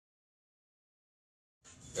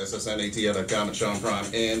SSNATL.com, and Sean Prime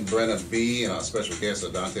and Brenna B, and our special guest,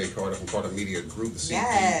 Dontaye Carter from Carter Media Group, the CEO.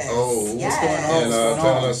 Yes. What's going on? And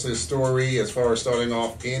telling us his story as far as starting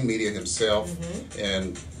off in media himself,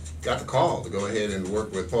 and got the call to go ahead and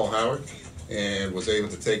work with Paul Howard, and was able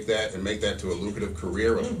to take that and make that to a lucrative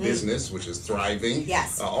career of business, which is thriving.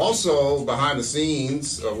 Yes. Also, behind the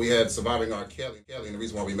scenes, we had Surviving R. Kelly, and the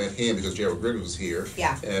reason why we met him because Gerald Griggs was here.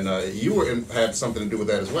 Yeah. And you had something to do with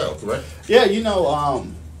that as well, correct? Yeah,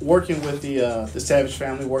 working with the Savage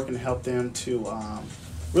family, working to help them to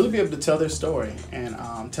really be able to tell their story and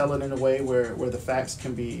tell it in a way where the facts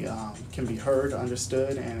can be heard,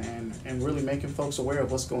 understood, and really making folks aware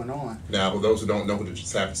of what's going on. Now, for those who don't know who the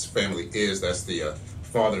Savage family is, that's the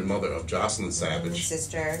father and mother of Jocelyn Savage.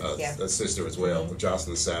 Sister, yeah. That's sister as well.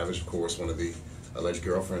 Jocelyn Savage, of course, one of the alleged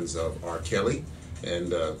girlfriends of R. Kelly.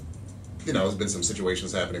 And, there's been some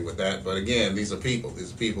situations happening with that. But again, these are people.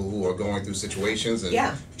 These are people who are going through situations and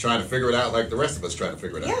trying to figure it out like the rest of us trying to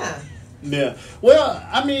figure it out. Yeah. Well,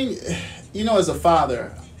 I mean, as a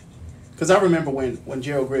father, because I remember when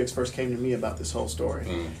Gerald Griggs first came to me about this whole story,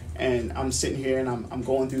 and I'm sitting here and I'm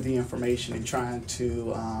going through the information and trying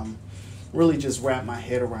to really just wrap my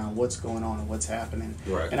head around what's going on and what's happening.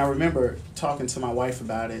 Right. And I remember talking to my wife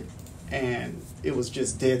about it, and it was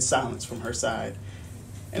just dead silence from her side.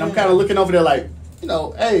 And I'm kind of looking over there like,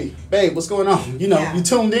 hey, babe, what's going on? You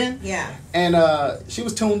tuned in? Yeah. And she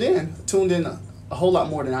was tuned in a whole lot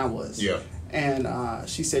more than I was. Yeah. And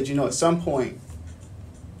she said, at some point,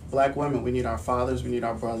 black women, we need our fathers, we need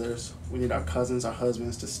our brothers, we need our cousins, our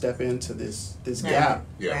husbands to step into this gap.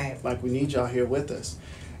 Yeah. Right. Like, we need y'all here with us.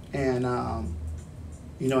 And,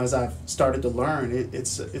 as I've started to learn,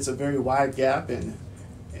 it's a very wide gap, and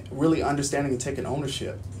really understanding and taking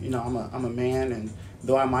ownership. I'm a man, and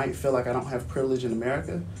though I might feel like I don't have privilege in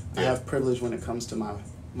America, I have privilege when it comes to my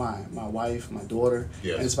wife, my daughter,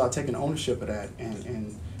 and it's about taking ownership of that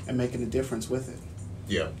and making a difference with it.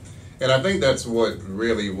 Yeah, and I think that's what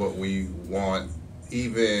we want.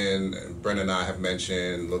 Even Brenda and I have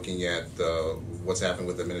mentioned looking at what's happened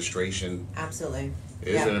with the administration. Absolutely.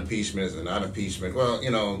 Is it an impeachment? Is it not impeachment? Well,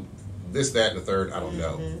 this, that, and the third, I don't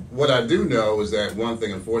know. What I do know is that one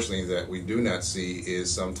thing, unfortunately, that we do not see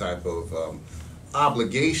is some type of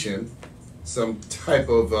obligation, some type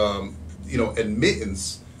of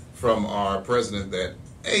admittance from our president that,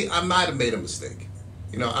 hey, I might have made a mistake.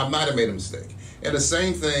 I might have made a mistake. And the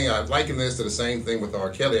same thing, I liken this to the same thing with R.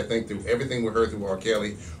 Kelly. I think through everything we heard through R.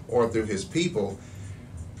 Kelly or through his people,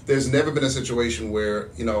 there's never been a situation where,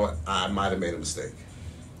 I might have made a mistake.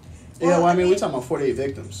 Well, we're talking about 48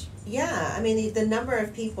 victims. Yeah, I mean the number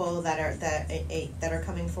of people that are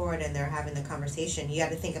coming forward and they're having the conversation. You got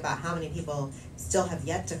to think about how many people still have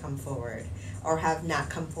yet to come forward or have not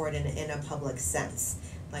come forward in a public sense,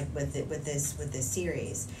 like with this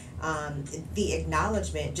series. The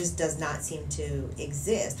acknowledgement just does not seem to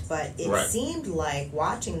exist. But it seemed like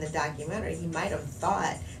watching the documentary, he might have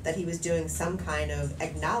thought that he was doing some kind of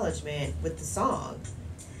acknowledgement with the song.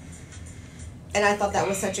 And I thought that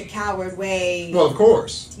was such a coward way. Well, of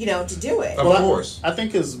course. To do it. Of course. I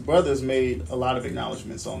think his brothers made a lot of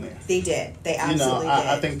acknowledgments on there. They did. They absolutely did.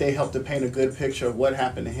 I think they helped to paint a good picture of what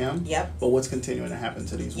happened to him. Yep. But what's continuing to happen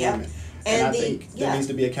to these women. And I think there needs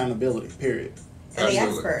to be accountability, period. And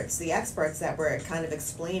the experts that were kind of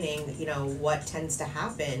explaining, what tends to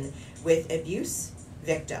happen with abuse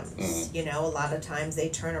victims. A lot of times they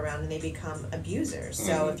turn around and they become abusers.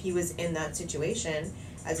 So if he was in that situation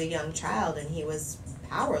as a young child and he was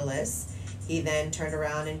powerless, he then turned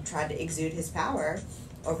around and tried to exude his power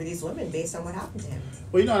over these women based on what happened to him.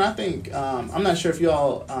 Well, and I think, I'm not sure if you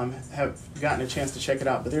all have gotten a chance to check it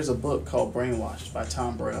out, but there's a book called Brainwashed by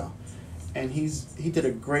Tom Burrell. And he did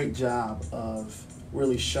a great job of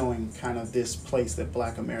really showing kind of this place that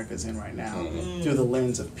Black America is in right now through the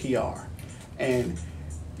lens of PR. And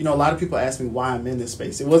a lot of people ask me why I'm in this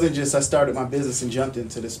space. It wasn't just I started my business and jumped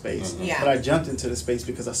into this space, but I jumped into the space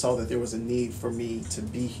because I saw that there was a need for me to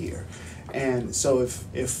be here. And so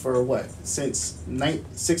if for since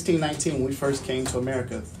 1619 when we first came to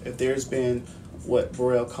America, if there's been what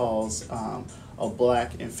Burrell calls a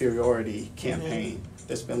Black inferiority campaign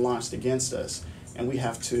that's been launched against us, and we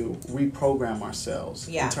have to reprogram ourselves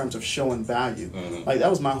in terms of showing value. Like, that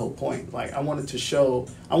was my whole point. Like, I wanted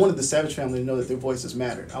the Savage family to know that their voices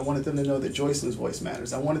mattered. I wanted them to know that Joycelyn's voice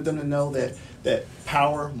matters. I wanted them to know that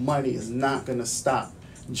power, money is not going to stop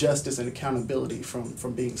justice and accountability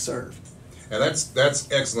from being served. And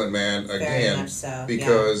that's excellent, man. Again, very much so,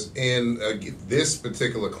 because in this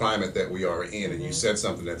particular climate that we are in, and you said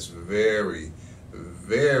something that's very,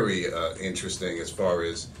 very interesting as far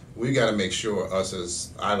as we got to make sure us,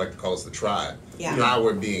 as I like to call us the tribe, Yeah. how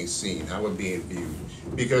we're being seen, how we're being viewed.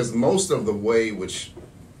 Because most of the way which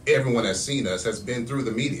everyone has seen us has been through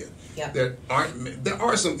the media. Yep. There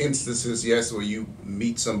are some instances, yes, where you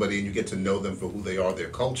meet somebody and you get to know them for who they are, their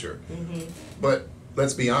culture. Mm-hmm. But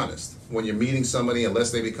let's be honest, when you're meeting somebody,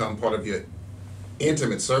 unless they become part of your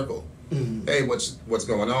intimate circle, hey, what's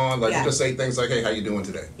going on? Like, Yeah. you just say things like, hey, how you doing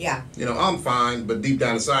today? Yeah. You know, I'm fine, but deep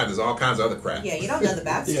down inside, there's all kinds of other crap. Yeah, you don't know the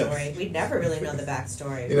backstory. Yeah. We'd never really know the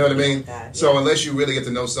backstory. You know what I mean? Like that. So Yeah. unless you really get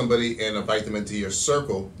to know somebody and invite them into your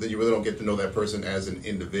circle, then you really don't get to know that person as an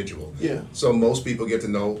individual. Yeah. So most people get to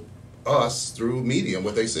know us through media and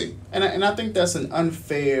what they see. And I think that's an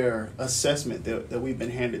unfair assessment that we've been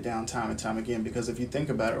handed down time and time again, because if you think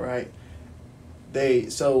about it, right,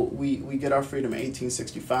 we get our freedom in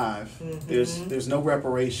 1865. Mm-hmm. There's no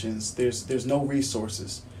reparations. There's no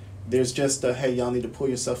resources. There's just hey, y'all need to pull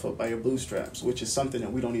yourself up by your bootstraps, which is something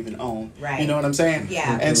that we don't even own. Right. You know what I'm saying?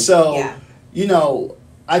 Yeah. And so, Yeah. you know,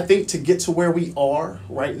 I think to get to where we are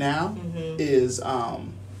right now Mm-hmm. is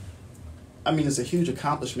I mean, it's a huge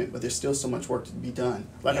accomplishment, but there's still so much work to be done.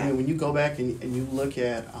 Like, Yeah. I mean, when you go back and you look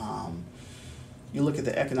at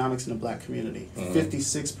the economics in the black community,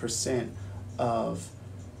 56% of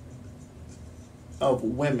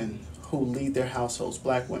women who lead their households,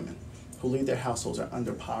 black women who lead their households, are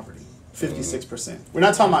under poverty. 56%. We're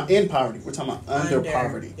not talking about in poverty. We're talking about under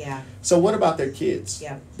poverty. Yeah. So what about their kids?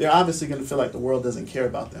 Yeah. They're obviously going to feel like the world doesn't care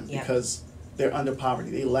about them Yeah. because they're under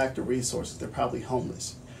poverty. They lack the resources. They're probably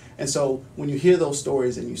homeless. And so when you hear those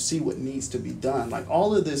stories and you see what needs to be done, like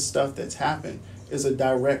all of this stuff that's happened is a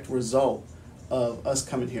direct result of us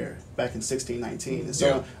coming here back in 1619. And so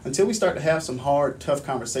Yeah. until we start to have some hard, tough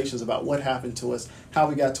conversations about what happened to us, how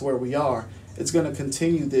we got to where we are, it's going to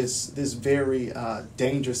continue this very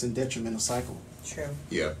dangerous and detrimental cycle. True.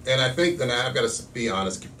 Yeah, and I think that I've got to be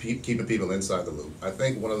honest, keeping people inside the loop. I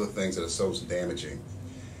think one of the things that is so damaging,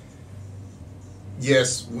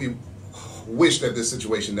 yes, we wish that this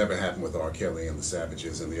situation never happened with R. Kelly and the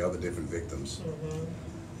Savages and the other different victims. Mm-hmm.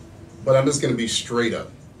 But I'm just going to be straight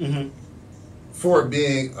up. Mm-hmm. For it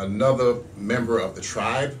being another member of the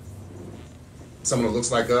tribe, someone who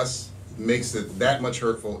looks like us, makes it that much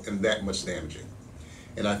hurtful and that much damaging.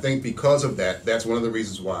 And I think because of that, that's one of the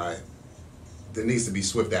reasons why there needs to be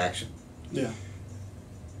swift action. Yeah.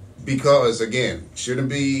 Because, again, shouldn't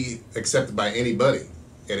be accepted by anybody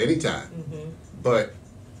at any time. Mm-hmm. But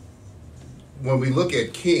when we look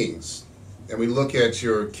at kings and we look at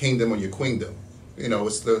your kingdom or your queendom, you know,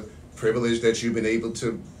 it's the privilege that you've been able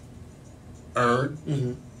to earn.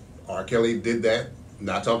 Mm-hmm. R. Kelly did that.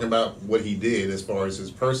 Not talking about what he did as far as his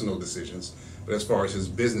personal decisions, but as far as his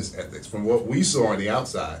business ethics. From what we saw on the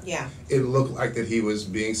outside, Yeah. it looked like that he was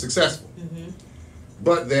being successful. Mm-hmm.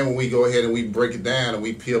 But then when we go ahead and we break it down and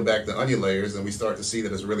we peel back the onion layers, and we start to see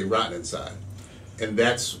that it's really rotten inside. And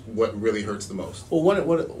that's what really hurts the most. Well,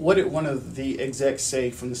 what did one of the execs say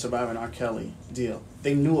from the Surviving R. Kelly deal?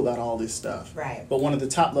 They knew about all this stuff. Right. But one of the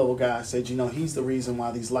top level guys said, you know, he's the reason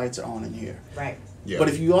why these lights are on in here. Right. Yeah. But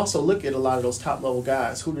if you also look at a lot of those top level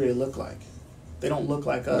guys, who do they look like? They don't look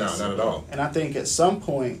like us. No, not at all. And I think at some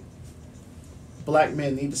point, black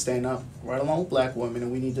men need to stand up right along with black women,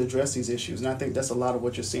 and we need to address these issues. And I think that's a lot of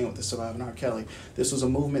what you're seeing with the Surviving R. Kelly. This was a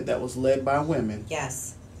movement that was led by women,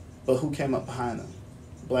 Yes. but who came up behind them?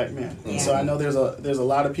 Black men. Yeah. And so I know there's a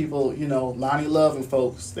lot of people, you know, Lonnie Love and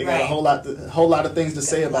folks, they got Right. a whole lot of things to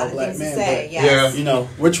say A lot about of black things to men. say, But yes. you know,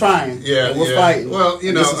 we're trying. Yeah, and we're yeah. fighting. Well, you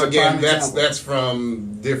And know, this is a again, prime that's example.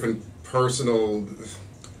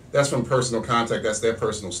 that's from personal contact. That's their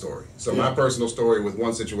personal story. So Yeah. my personal story with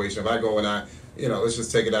one situation, if I go and let's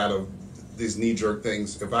just take it out of these knee-jerk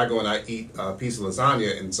things. If I go and I eat a piece of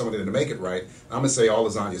lasagna and someone didn't make it right, I'm gonna say all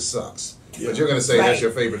lasagna sucks. Yeah. But you're gonna say Right. that's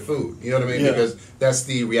your favorite food. You know what I mean? Yeah. Because that's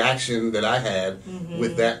the reaction that I had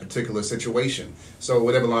with that particular situation. So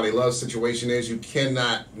whatever Lonnie Love's situation is, you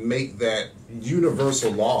cannot make that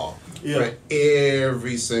universal law Yeah. for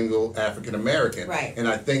every single African American. Right. And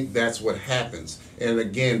I think that's what happens. And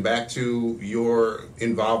again, back to your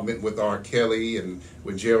involvement with R. Kelly and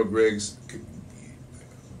with Gerald Griggs,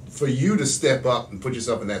 for you to step up and put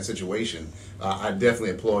yourself in that situation, I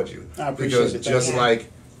definitely applaud you. I appreciate because it. Thank just you.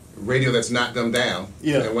 like radio that's not dumbed down,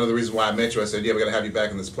 Yeah. and one of the reasons why I met you, I said, yeah, we got to have you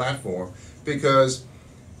back on this platform, because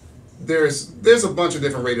there's a bunch of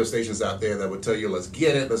different radio stations out there that would tell you, let's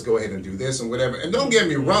get it, let's go ahead and do this and whatever. And don't get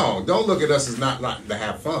me wrong, don't look at us as not like to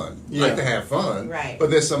have fun. Yeah. Like to have fun, Right. but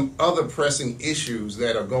there's some other pressing issues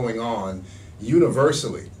that are going on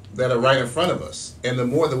universally that are right in front of us. And the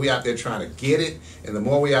more that we out there trying to get it, and the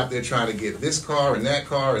more we out there trying to get this car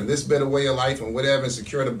and this better way of life and whatever, and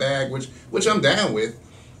secure the bag, which I'm down with,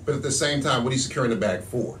 But at the same time, what are you securing the bag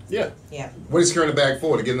for? Yeah. Yeah. What are you securing the bag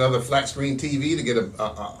for? To get another flat screen TV, to get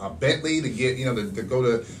a Bentley, to get, to go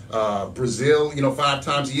to Brazil, 5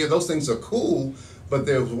 times a year. Those things are cool, but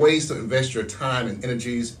there's ways to invest your time and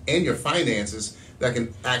energies and your finances that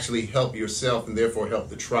can actually help yourself and therefore help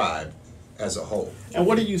the tribe as a whole. And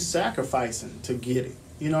what are you sacrificing to get it?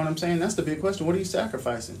 You know what I'm saying? That's the big question. What are you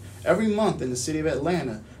sacrificing? Every month in the city of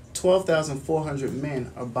Atlanta, 12,400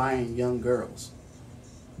 men are buying young girls.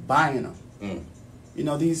 Buying them.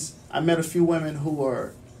 I met a few women who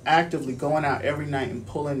are actively going out every night and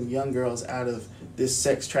pulling young girls out of this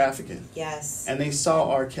sex trafficking. Yes. And they saw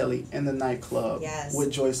R. Kelly in the nightclub Yes.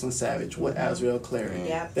 with Joycelyn Savage, with Azriel Clary.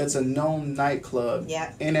 Yep. That's a known nightclub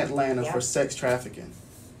Yep. in Atlanta Yep. for sex trafficking.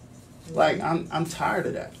 Like, I'm tired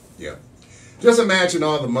of that. Yeah. Just imagine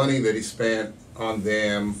all the money that he spent on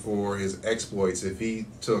them for his exploits. If he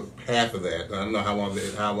took half of that, I don't know how long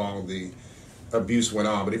the abuse went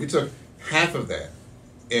on, but if you took half of that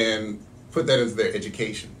and put that into their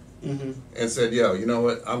education and said, yo, you know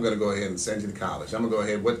what, I'm going to go ahead and send you to college. I'm going to go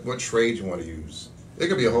ahead, what trade you want to use? It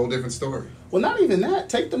could be a whole different story. Well, not even that.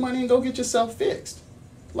 Take the money and go get yourself fixed.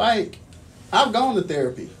 Like, I've gone to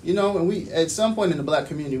therapy, and we, at some point in the black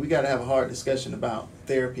community, we got to have a hard discussion about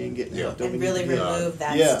therapy and getting help. And really remove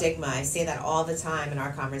that Yeah. stigma. I say that all the time in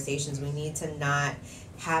our conversations. We need to not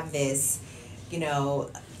have this,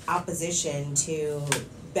 opposition to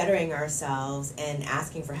bettering ourselves and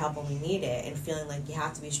asking for help when we need it and feeling like you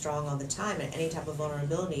have to be strong all the time and any type of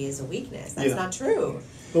vulnerability is a weakness. That's not true.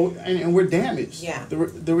 But, and we're damaged. Yeah.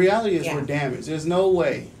 The reality is we're damaged. There's no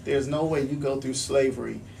way you go through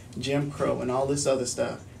slavery, Jim Crow, and all this other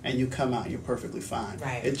stuff, and you come out and you're perfectly fine.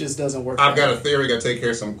 Right. It just doesn't work. I've got a theory. Got to take care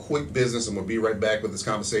of some quick business, and we'll be right back with this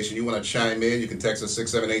conversation. You want to chime in, you can text us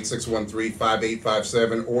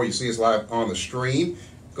 678-613-5857, or you see us live on the stream.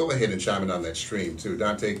 Go ahead and chime in on that stream, too.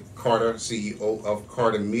 Dontaye Carter, CEO of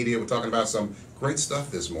Carter Media. We're talking about some great stuff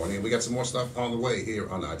this morning, and we got some more stuff on the way here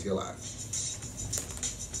on ITL Live.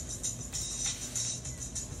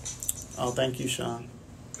 Oh, thank you, Sean.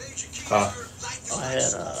 Huh? I had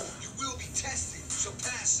You will be tested, so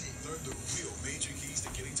pass it. Learn the real major keys to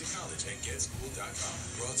getting to college at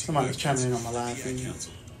GetSchool.com. somebody's chiming in on my live feed.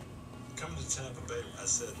 Coming to Tampa Bay, I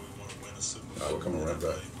said we want to win a Super Bowl. Oh, we're coming right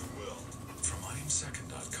back. We will. From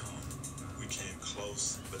IamSecond.com. We came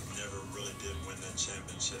close, but never really did win that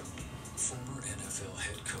championship. Former NFL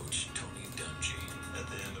head coach Tony Dungy. At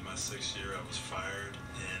the end of my 6th year, I was fired,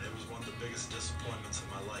 and it was one of the biggest disappointments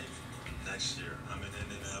of my life. Next year, I'm in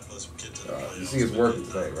Indianapolis. We get to the playoffs. You see it's working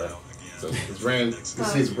today, right? So his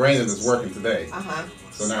branding is working today.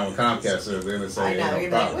 So now when Comcast says they're going to say, I know, no you're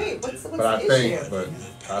problem. like, wait, what's But the I issue? think, but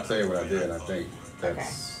I'll tell you what I did. I think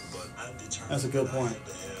that's That's a good point. I had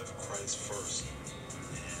to have Christ first, and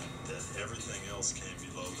that everything else came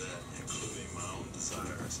below that, including my own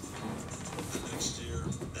desires. The next year,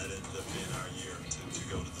 that ended up being our year to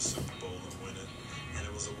go to the Super Bowl and win it, and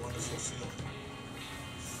it was a wonderful feeling.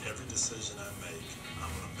 Every decision I make, I'm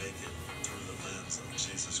going to make it through the lens of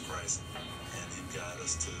Jesus Christ, and He guide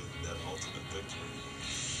us to that ultimate victory.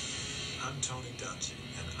 I'm Tony Dungy,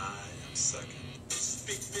 and I am second. This is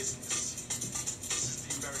big business. This is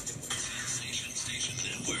the American Station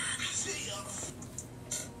Network.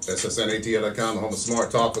 SSNATL.com, the home of Smart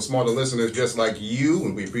Talk for smarter listeners just like you,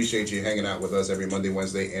 and we appreciate you hanging out with us every Monday,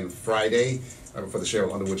 Wednesday, and Friday. For the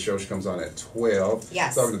Cheryl Underwood Show, she comes on at 12.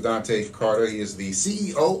 Yes. Talking to Dontaye Carter. He is the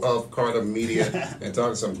CEO of Carter Media and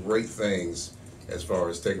talking some great things as far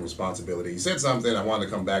as taking responsibility. He said something I wanted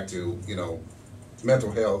to come back to,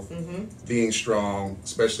 mental health, being strong,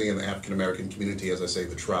 especially in the African American community, as I say,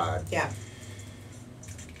 the tribe. Yeah.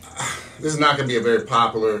 This is not going to be a very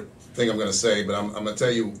popular thing I'm going to say, but I'm going to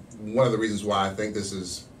tell you one of the reasons why I think this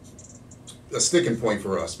is a sticking point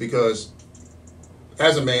for us. Because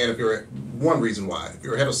as a man, if you're a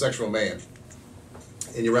heterosexual man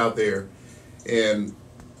and you're out there, and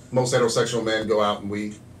most heterosexual men go out and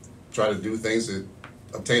we try to do things to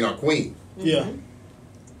obtain our queen. Yeah.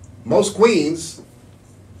 Most queens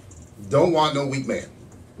don't want no weak man.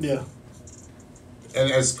 Yeah. And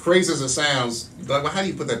as crazy as it sounds, like, well, how do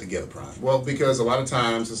you put that together, Prime? Well, because a lot of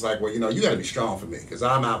times it's like, well, you got to be strong for me because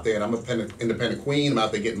I'm out there and I'm an independent queen. I'm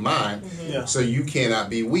out there getting mine. Yeah. So you cannot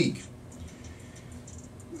be weak.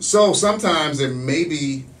 So sometimes there may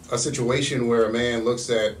be a situation where a man looks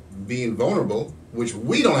at being vulnerable, which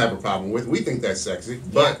we don't have a problem with. We think that's sexy.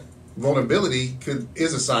 But vulnerability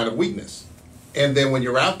is a sign of weakness. And then when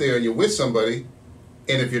you're out there and you're with somebody,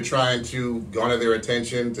 and if you're trying to garner their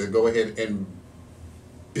attention to go ahead and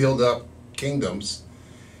build up kingdoms,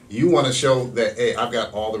 You want to show that, hey, I've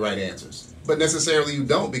got all the right answers. But necessarily you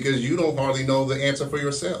don't, because you don't hardly know the answer for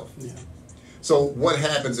yourself. Yeah. So what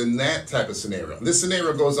happens in that type of scenario? This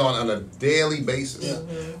scenario goes on a daily basis.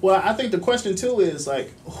 Yeah. Well, I think the question too is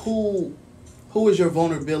like, who is your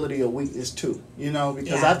vulnerability or weakness to? You know,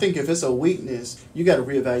 because I think if it's a weakness, you got to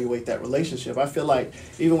reevaluate that relationship. I feel like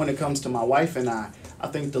even when it comes to my wife and I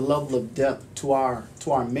think the level of depth to our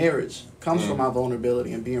marriage comes from our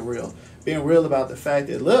vulnerability and being real about the fact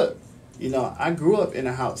that, look, you know, I grew up in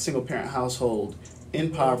a single parent household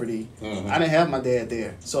in poverty. I didn't have my dad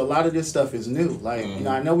there, so a lot of this stuff is new. Like, you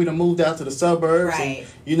know, I know we done moved out to the suburbs, and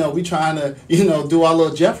you know, we trying to, you know, do our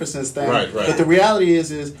little Jeffersons thing. Right. But the reality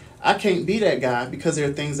is I can't be that guy because there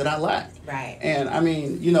are things that I lack. Right. And I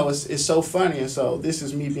mean, you know, it's so funny, and so this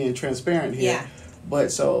is me being transparent here. Yeah.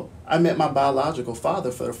 But so I met my biological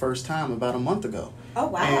father for the first time about a month ago. Oh,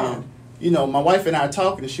 wow. And you know, my wife and I are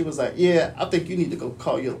talking, and she was like, yeah, I think you need to go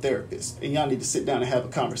call your therapist, and y'all need to sit down and have a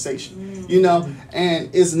conversation, you know?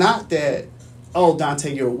 And it's not that, oh,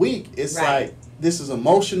 Dontaye, you're weak. It's like, this is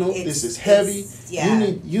emotional, this is heavy.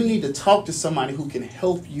 You need to talk to somebody who can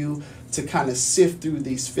help you to kind of sift through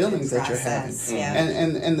these feelings that you're having.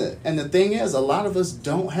 And the thing is, a lot of us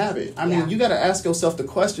don't have it. I mean, you got to ask yourself the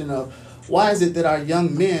question of, why is it that our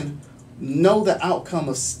young men know the outcome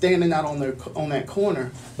of standing out on that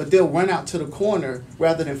corner, but they'll run out to the corner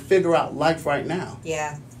rather than figure out life right now?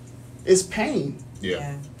 Yeah. It's pain.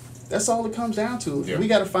 Yeah. That's all it comes down to. Yeah. We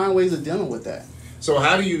got to find ways of dealing with that. So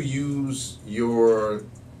how do you use your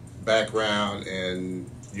background and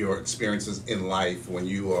your experiences in life when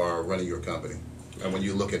you are running your company and when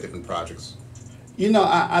you look at different projects? You know,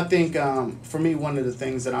 I think for me, one of the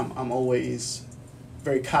things that I'm always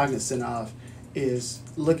very cognizant of is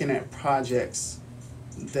looking at projects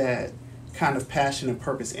that kind of passion and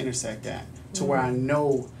purpose intersect that, to where I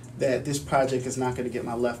know that this project is not going to get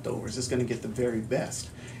my leftovers. It's going to get the very best.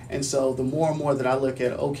 And so the more and more that I look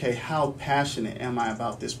at, okay, how passionate am I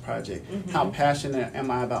about this project? How passionate am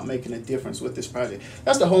I about making a difference with this project?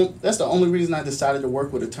 That's the only reason I decided to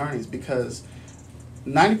work with attorneys, because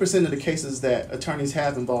 90% of the cases that attorneys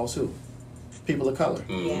have involves who? People of color.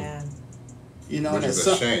 Yeah. You know, which and is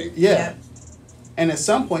a shame. Yeah. Yep. And at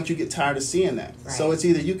some point, you get tired of seeing that. Right. So it's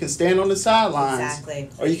either you can stand on the sidelines,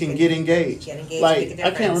 or you can get engaged. Like,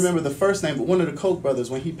 I can't remember the first name, but one of the Koch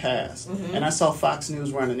brothers, when he passed, and I saw Fox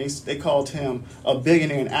News running, they called him a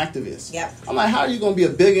billionaire and activist. Yep. I'm like, how are you going to be a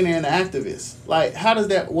billionaire and an activist? Like, how does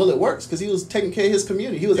that? Well, it works because he was taking care of his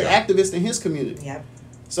community. He was an activist in his community. Yep.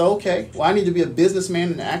 So, okay, well, I need to be a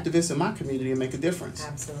businessman and an activist in my community and make a difference.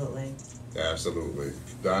 Absolutely. Absolutely.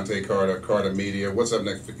 Dontaye Carter, Carter Media. What's up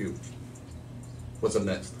next for you? What's up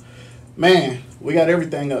next? Man, we got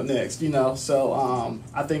everything up next, you know. So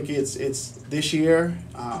I think it's this year.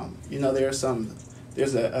 You know, there's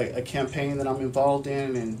a campaign that I'm involved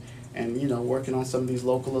in, and you know, working on some of these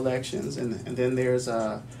local elections, and then there's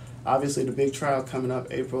obviously the big trial coming up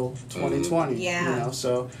April 2020. Yeah. You know,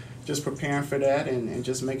 so just preparing for that, and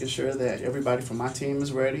just making sure that everybody from my team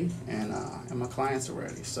is ready, and my clients are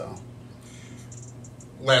ready. So.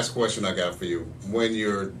 Last question I got for you. When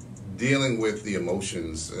you're dealing with the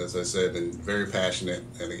emotions, as I said, and very passionate,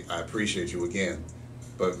 and I appreciate you again,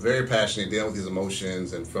 but very passionate dealing with these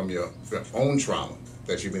emotions and from your own trauma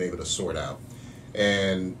that you've been able to sort out.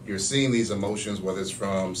 And you're seeing these emotions, whether it's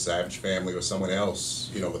from Savage Family or someone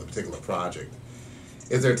else, you know, with a particular project.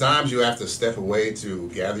 Is there times you have to step away to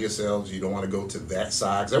gather yourselves? You don't want to go to that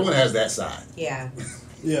side? Because everyone has that side. Yeah.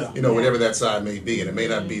 Yeah. You know, whatever that side may be, and it may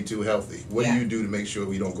not be too healthy. What do you do to make sure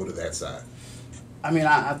we don't go to that side? I mean,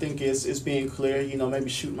 I think it's being clear, you know, maybe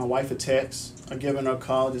shooting my wife a text or giving her a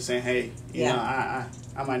call, just saying, hey, you know, I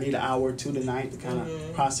might need an hour or two tonight to kind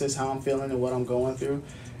of process how I'm feeling and what I'm going through.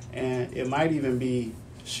 And it might even be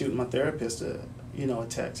shooting my therapist a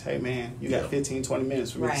text. Hey, man, you got 15, 20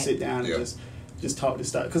 minutes for me to sit down and just talk this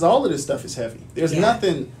stuff. Because all of this stuff is heavy. There's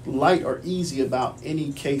nothing light or easy about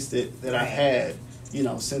any case that I've had, you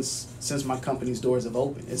know, since my company's doors have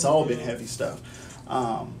opened. It's all been heavy stuff.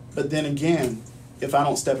 But then again, if I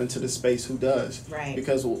don't step into the space, who does? Right.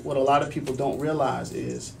 Because what a lot of people don't realize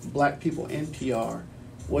is black people in PR,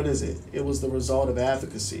 what is it? It was the result of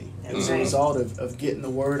advocacy. It was the result of getting the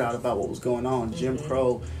word out about what was going on. Jim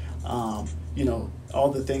Crow, you know,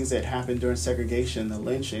 all the things that happened during segregation, the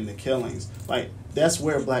lynching, the killings. Like, that's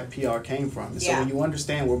where black PR came from. And so when you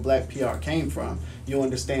understand where black PR came from, you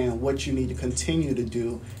understand what you need to continue to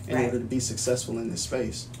do in order to be successful in this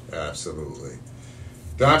space. Absolutely.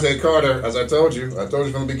 Dontaye Carter, as I told you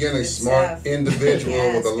from the beginning, smart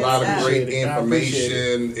individual with a lot of great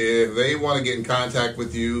information. If they want to get in contact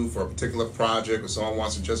with you for a particular project or someone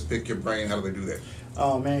wants to just pick your brain, how do they do that?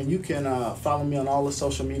 Oh man, you can follow me on all the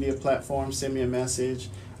social media platforms. Send me a message.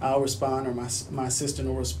 I'll respond, or my assistant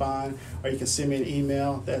will respond, or you can send me an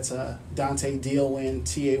email. That's Dontaye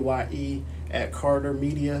DONTAYE at Carter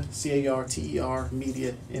Media, CARTER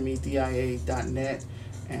Media MEDIA.net,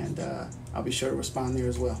 and I'll be sure to respond there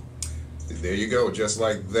as well. There you go, just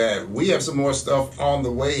like that. We have some more stuff on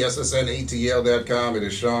the way. SSNATL.com. It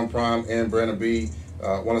is Sean Prime and Brenna B.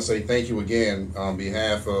 I want to say thank you again on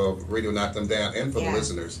behalf of Radio Knock Them Down and for the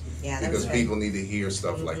listeners, because people need to hear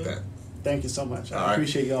stuff like that. Thank you so much. All I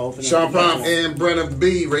appreciate y'all opening Sean up. Prime and Brenna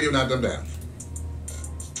B. Radio Knock Them Down.